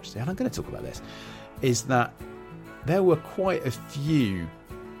episode, actually, and I'm going to talk about this, is that there were quite a few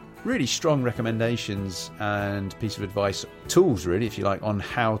really strong recommendations and piece of advice, tools really, if you like, on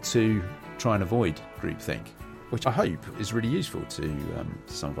how to try and avoid groupthink, which I hope is really useful to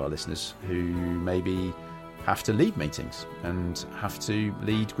some of our listeners who maybe have to lead meetings and have to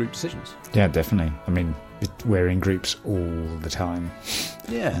lead group decisions. Yeah, definitely. I mean, we're in groups all the time.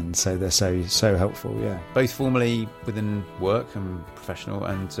 Yeah. And so they're so helpful, yeah. Both formally within work and professional,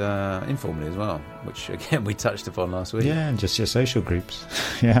 and informally as well, which again we touched upon last week. Yeah, and just your social groups.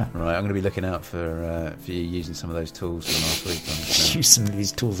 Yeah. Right, I'm going to be looking out for you using some of those tools from last week. Use some of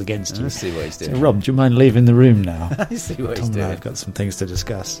these tools against you. Let's see what he's doing. So, Rob, do you mind leaving the room now? See what he's Tom doing. and I've got some things to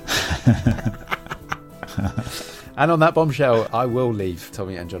discuss. And on that bombshell, I will leave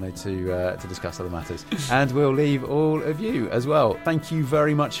Tommy and Johnny to discuss other matters. And we'll leave all of you as well. Thank you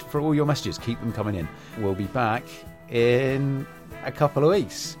very much for all your messages. Keep them coming in. We'll be back in a couple of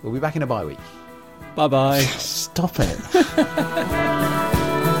weeks. We'll be back in a bye week. Bye-bye. Stop it.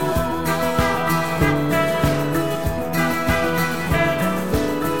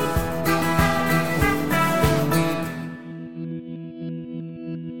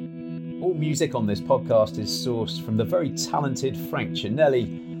 music on this podcast is sourced from the very talented Frank Cinelli.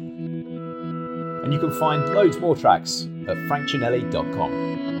 And you can find loads more tracks at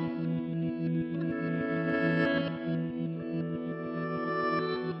frankcinelli.com.